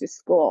their kids to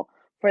school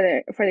for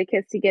the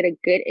kids to get a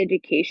good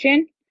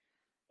education,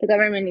 the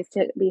government needs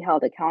to be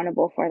held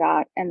accountable for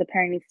that, and the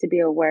parent needs to be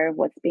aware of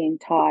what's being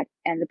taught,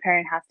 and the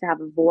parent has to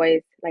have a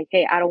voice like,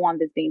 hey, I don't want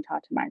this being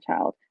taught to my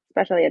child,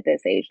 especially at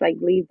this age. Like,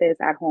 leave this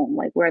at home.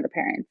 Like, we're the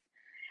parents.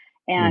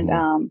 And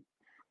Mm-hmm.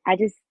 I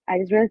just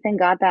really thank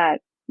God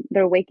that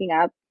they're waking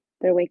up.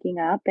 They're waking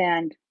up,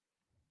 and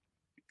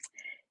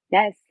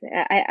yes,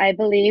 I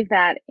believe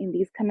that in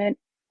these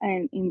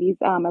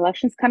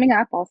elections coming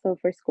up, also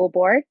for school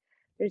board,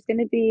 there's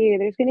gonna be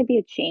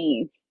a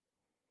change,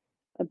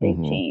 a big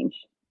Mm-hmm.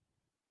 change.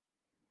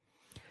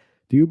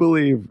 Do you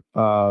believe,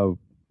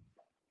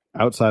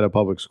 outside of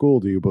public school,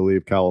 do you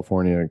believe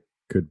California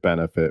could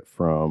benefit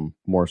from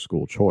more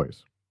school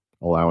choice,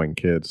 allowing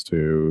kids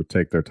to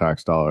take their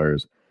tax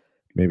dollars,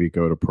 maybe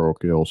go to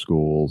parochial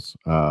schools,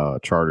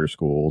 charter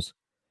schools,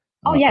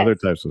 Oh other yes,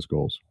 types of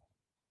schools?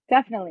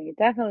 definitely,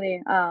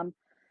 definitely.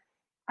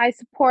 I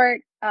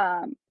support.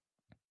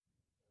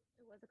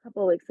 It was a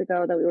couple of weeks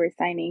ago that we were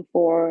signing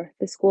for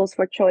the Schools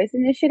for Choice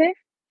initiative,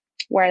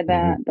 where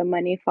Mm-hmm. the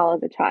money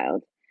follows the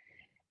child,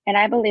 and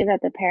I believe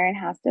that the parent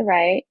has the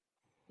right,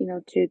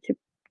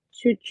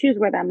 to choose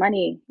where that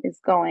money is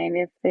going.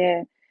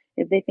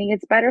 If they think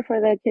it's better for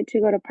the kid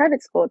to go to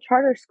private school,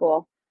 charter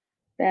school,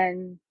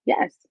 then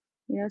yes,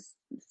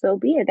 so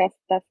be it.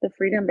 That's the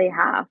freedom they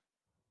have.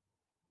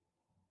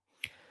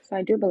 So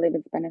I do believe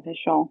it's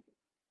beneficial.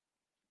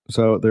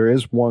 So there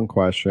is one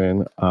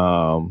question,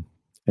 and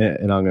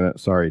I'm gonna,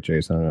 sorry,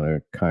 Jason, I'm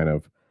gonna kind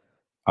of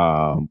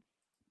um,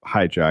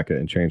 hijack it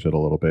and change it a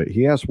little bit.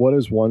 He asked, what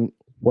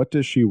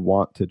does she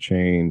want to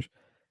change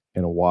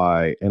and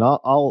why? And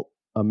I'll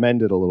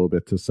amend it a little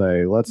bit to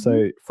say, let's Mhm.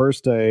 say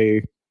first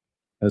day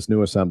as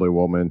new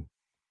assemblywoman,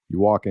 you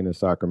walk into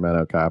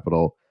Sacramento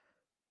Capitol,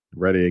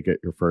 ready to get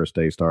your first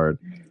day started.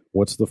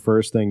 What's the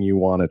first thing you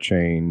want to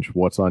change?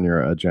 What's on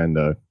your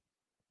agenda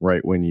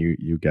right when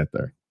you get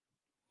there?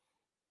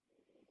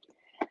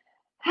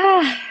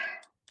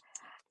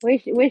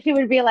 Wish it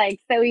would be like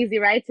so easy,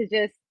 right? To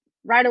just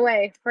right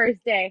away,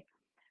 first day.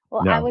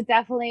 Well, I Yeah. would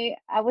definitely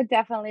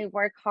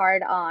work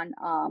hard on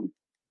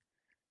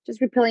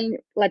just repealing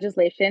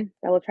legislation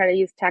that will try to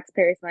use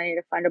taxpayers' money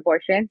to fund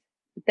abortion.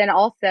 But then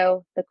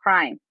also the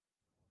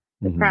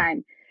Hmm.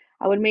 crime.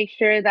 I would make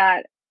sure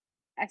that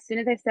as soon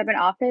as I step in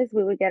office,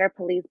 we would get our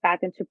police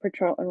back into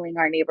patrolling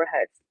our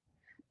neighborhoods,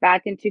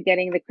 back into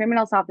getting the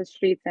criminals off the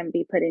streets and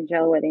be put in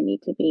jail where they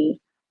need to be.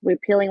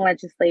 Repealing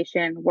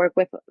legislation, work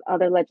with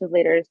other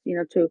legislators,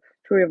 to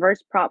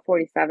reverse Prop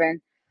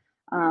 47.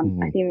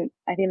 Hmm. I think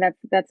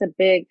that's a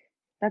big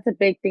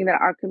thing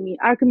that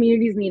our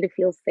communities need to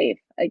feel safe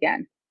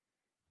again.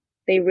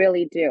 They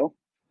really do.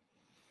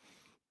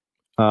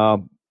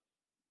 Um,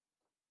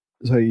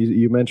 so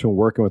you mentioned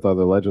working with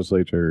other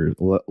legislators.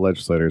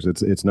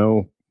 It's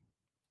no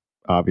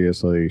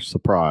obviously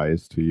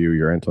surprise to you.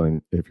 You're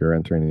entering if you're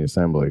entering the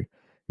assembly.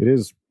 It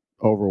is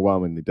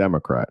overwhelmingly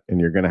Democrat,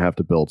 and you're going to have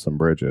to build some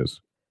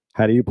bridges.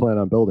 How do you plan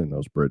on building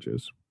those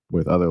bridges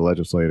with other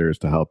legislators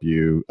to help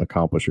you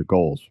accomplish your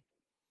goals?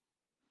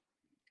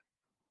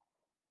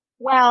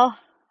 Well,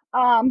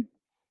 um,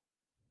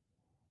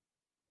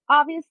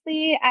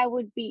 obviously, I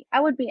would be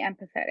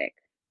empathetic.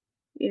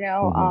 You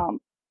know, Hmm. um,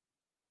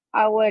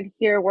 I would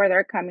hear where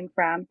they're coming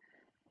from.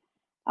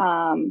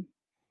 Um,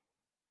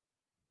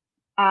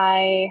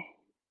 I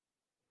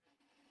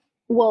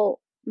will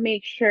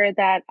make sure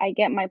that I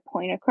get my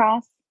point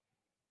across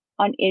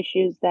on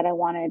issues that I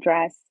want to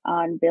address,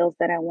 on bills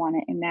that I want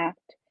to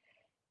enact,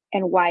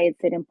 and why is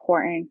it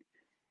important.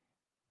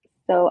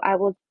 So I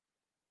will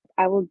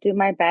do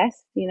my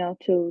best,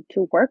 to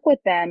work with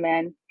them,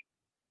 and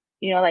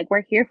like,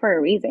 we're here for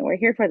a reason. We're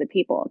here for the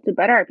people, to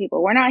better our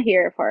people. We're not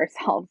here for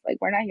ourselves. Like,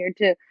 we're not here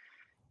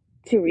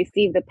to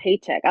receive the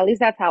paycheck. At least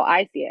that's how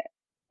I see it.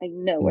 Like,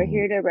 no, we're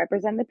here to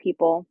represent the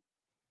people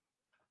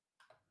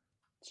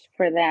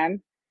for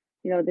them.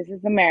 You know, this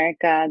is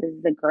America. This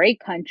is a great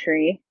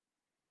country.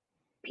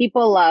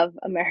 People love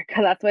America.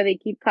 That's why they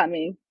keep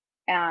coming.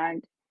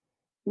 And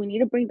we need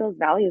to bring those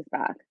values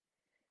back.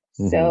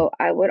 So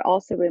I would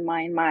also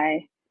remind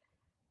my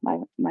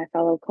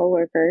fellow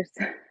coworkers,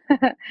 you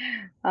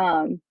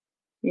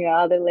know,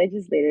 other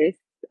legislators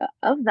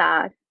of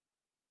that.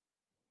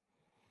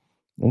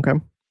 Okay.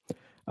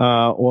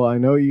 Well, I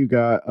know you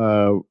got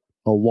a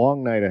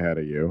long night ahead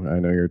of you. I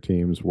know your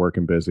team's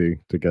working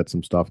busy to get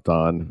some stuff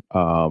done.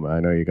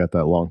 I know you got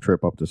that long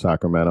trip up to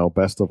Sacramento.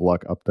 Best of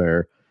luck up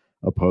there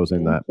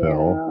opposing that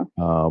bill.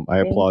 I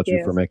applaud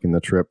you for making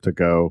the trip to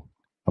go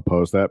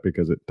oppose that,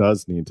 because it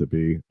does need to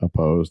be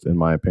opposed, in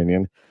my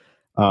opinion.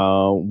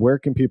 Where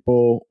can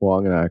people, well,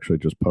 I'm going to actually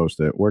just post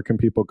it. Where can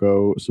people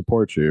go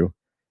support you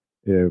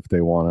if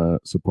they want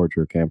to support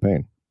your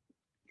campaign?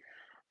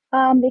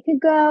 They could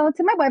go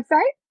to my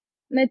website,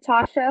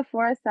 Natasha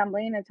for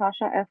Assembly,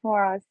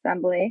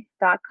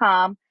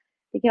 NatashaFORAssembly.com.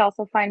 You can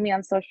also find me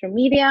on social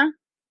media,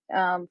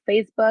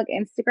 Facebook,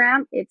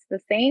 Instagram. It's the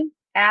same,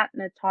 at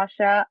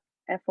Natasha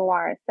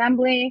FOR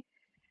Assembly.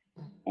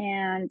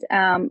 And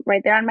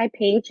right there on my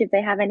page, if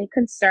they have any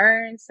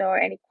concerns or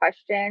any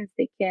questions,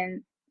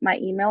 my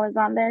email is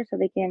on there, so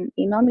they can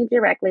email me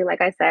directly.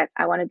 Like I said,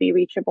 I want to be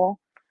reachable.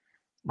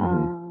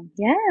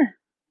 Yeah.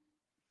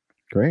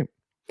 Great.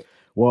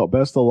 Well,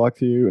 best of luck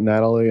to you,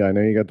 Natalie. I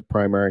know you got the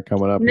primary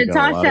coming up. Natasha. You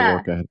got a lot of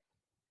work ahead.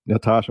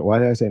 Natasha. Why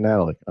did I say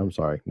Natalie? I'm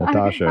sorry.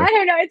 Natasha. I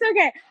don't know. It's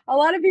okay. A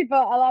lot of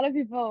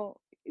people,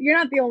 you're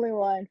not the only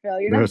one, Phil.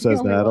 You're not the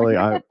only Natalie.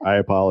 one. I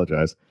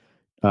apologize.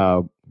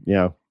 You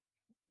know,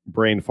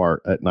 brain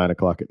fart at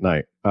 9:00 at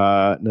night.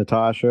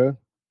 Natasha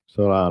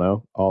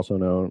Solano, also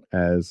known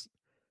as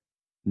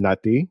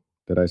Nati.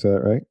 Did I say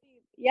that right?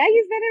 Yeah,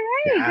 you said it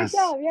right. Yes, good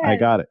job. Yes. I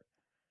got it.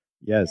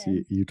 Yes,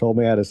 you told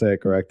me how to say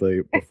it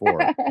correctly before.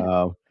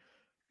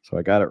 So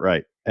I got it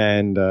right.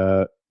 And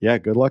yeah,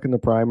 good luck in the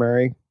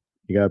primary.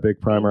 You got a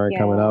big primary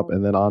coming up,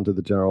 and then on to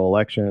the general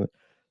election.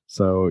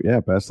 So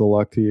yeah, best of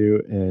luck to you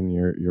in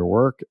your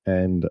work.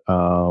 And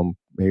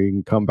maybe you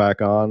can come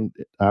back on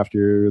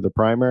after the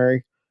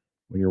primary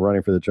when you're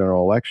running for the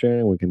general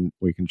election.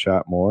 We can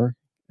chat more.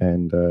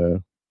 And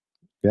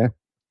yeah.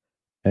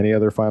 Any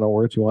other final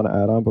words you want to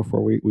add on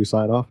before we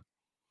sign off?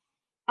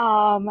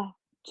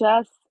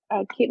 Just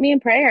keep me in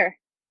prayer.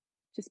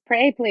 Just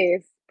pray,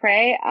 please.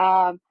 Pray.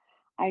 I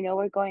know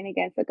we're going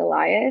against a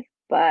Goliath,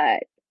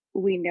 but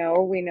we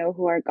know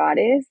who our God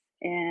is,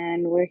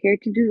 and we're here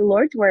to do the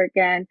Lord's work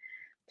and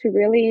to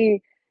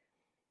really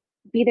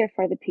be there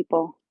for the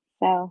people.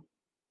 So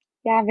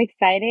yeah, I'm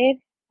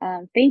excited.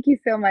 Thank you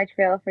so much,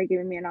 Phil, for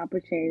giving me an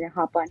opportunity to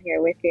hop on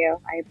here with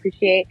you. I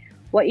appreciate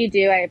what you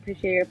do. I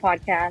appreciate your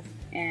podcast,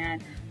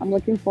 and I'm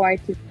looking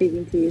forward to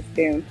speaking to you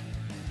soon.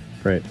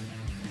 Great.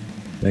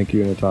 Thank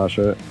you,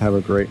 Natasha. Have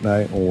a great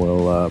night, and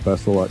we'll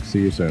best of luck.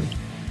 See you soon.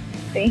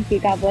 Thank you.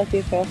 God bless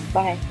you, Phil.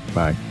 Bye.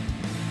 Bye.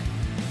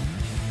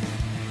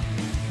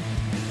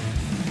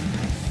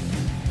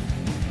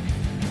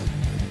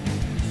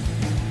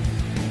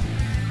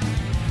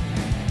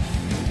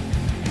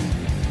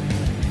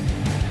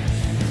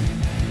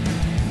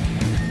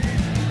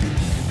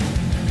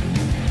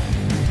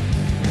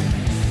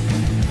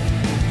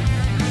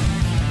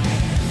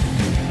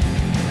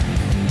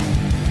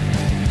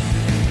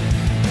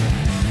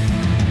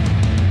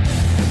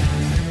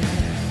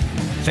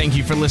 Thank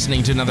you for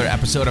listening to another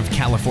episode of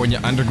California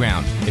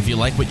Underground. If you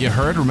like what you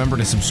heard, remember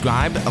to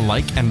subscribe,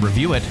 like, and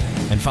review it,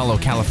 and follow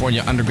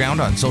California Underground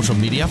on social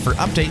media for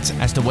updates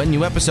as to when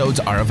new episodes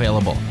are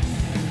available.